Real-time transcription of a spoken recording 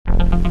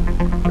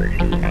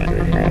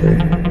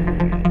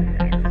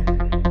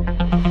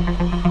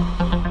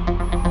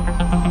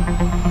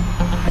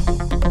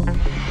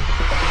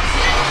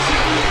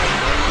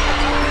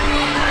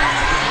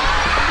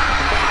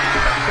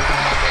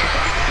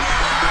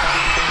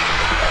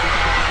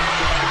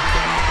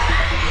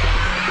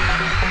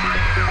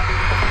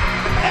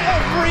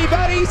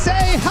Everybody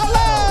say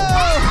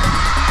hello!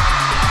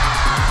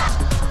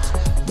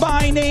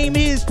 My name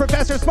is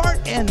Professor Smart,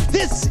 and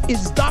this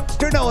is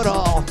Dr.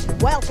 Knowitall.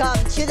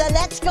 Welcome to the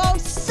Let's Go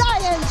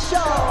Science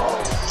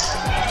Show!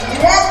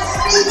 Let's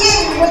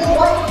begin with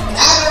what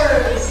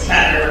matters.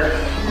 Matter.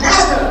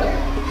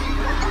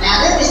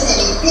 Matter is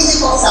any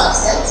physical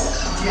substance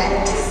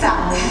object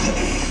found in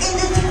the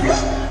three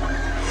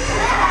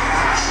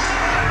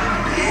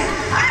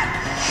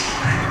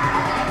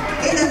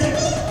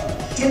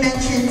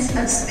dimensions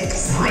of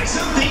space. Write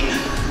something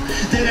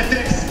that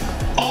affects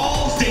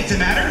all states of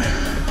matter,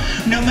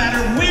 no matter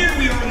where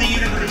we are in the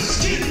universe.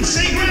 Students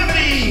say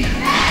gravity.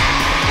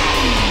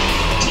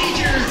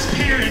 Teachers,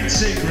 parents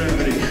say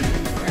gravity.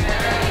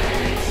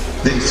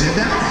 They said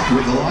that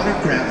with a lot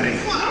of gravity.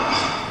 Wow.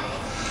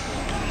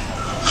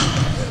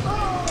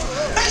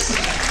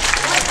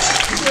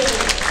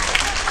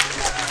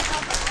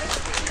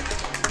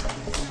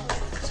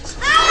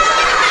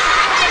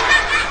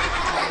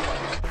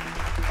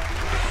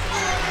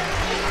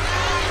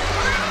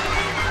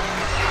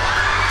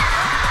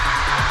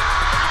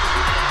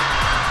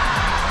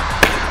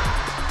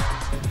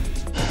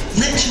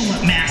 Let's show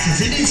what mass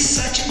is. It is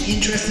such an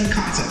interesting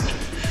concept.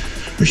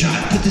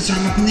 Rashad, put this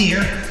arm up in the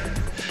air.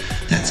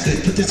 That's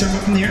good. Put this arm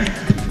up in the air.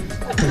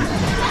 Come on.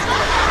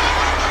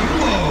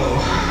 Whoa.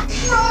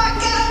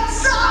 Rocket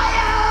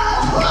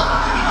science!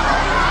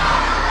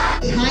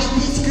 Behind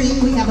this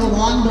screen we have a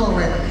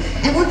lawnmower,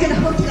 and we're going to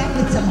hook it up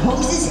with some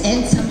hoses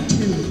and some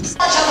tubes.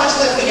 Watch how much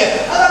lift we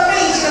get. An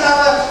amazing amount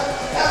of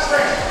lift. That's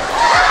great.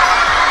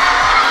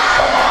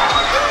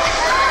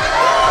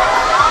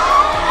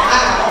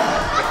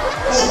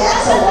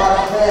 That's a lot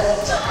of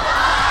lift.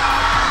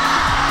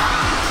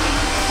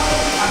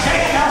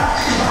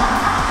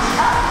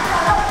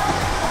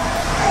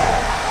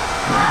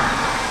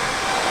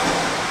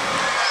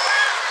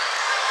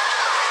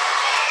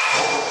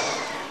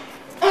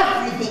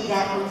 Everything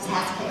that moves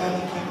has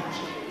kinetic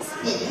energy.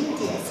 Spinning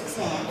discs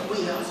and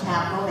wheels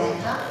have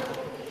momentum.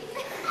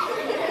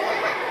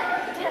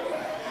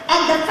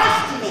 And the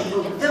faster they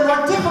move, the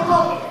more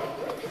difficult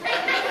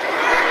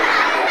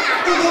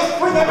it is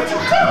for them to do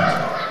it.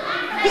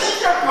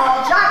 These are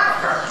called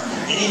gyrographers.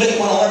 Anybody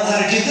want to learn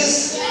how to do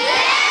this?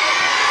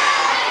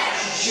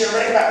 Sure,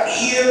 right about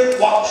here.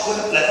 Watch what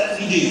it lets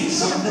me do.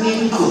 Something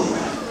even cooler.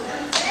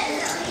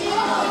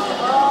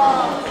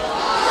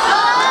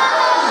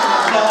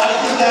 No, I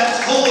think that's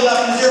cool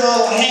enough to give a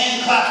little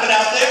hand clapping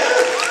out there.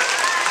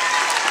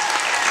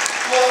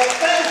 Well,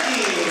 thank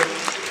you.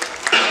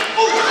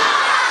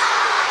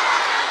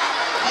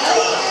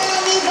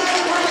 Anybody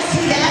want to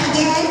see that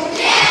again?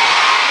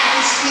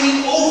 We're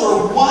spinning over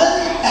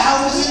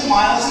 1,000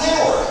 miles an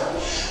hour.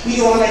 We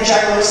go on a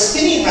gyro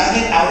spinning around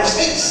in outer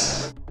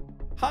space.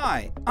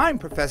 Hi, I'm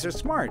Professor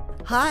Smart.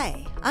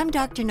 Hi, I'm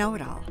Dr.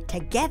 Knowitall.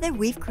 Together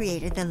we've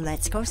created the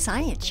Let's Go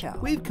Science Show.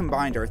 We've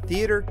combined our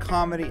theater,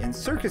 comedy, and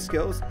circus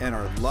skills and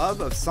our love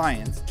of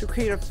science to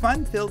create a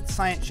fun-filled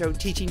science show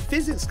teaching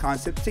physics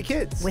concepts to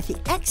kids. With the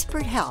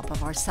expert help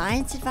of our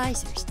science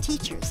advisors,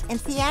 teachers,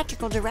 and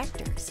theatrical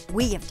directors,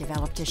 we have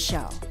developed a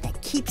show that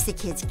keeps the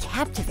kids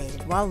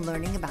captivated while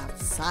learning about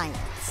science.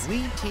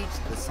 We teach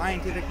the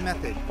scientific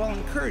method while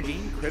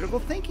encouraging critical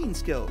thinking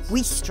skills.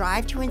 We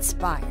strive to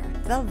inspire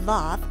the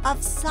love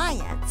of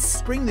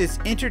science. Bring this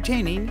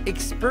entertaining,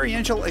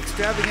 experiential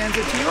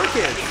extravaganza to your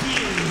kids.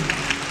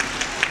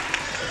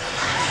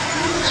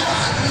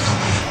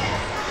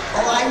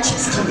 Oh, I'm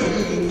just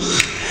kidding.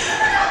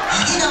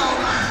 You know,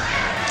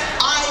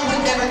 I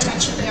would never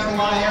touch a bare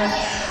wire.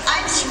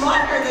 I'm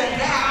smarter than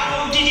that.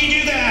 How did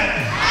you do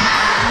that?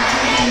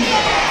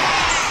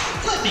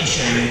 Let me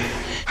show you.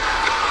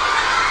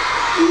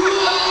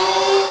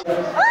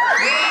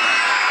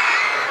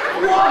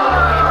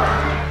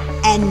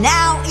 And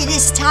now it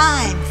is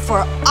time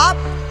for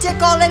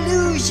optical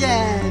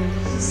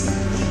illusions.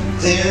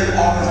 There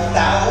are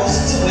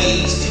thousands of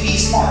ways to be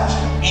smart,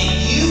 and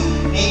you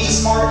may be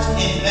smart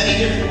in many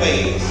different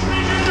ways.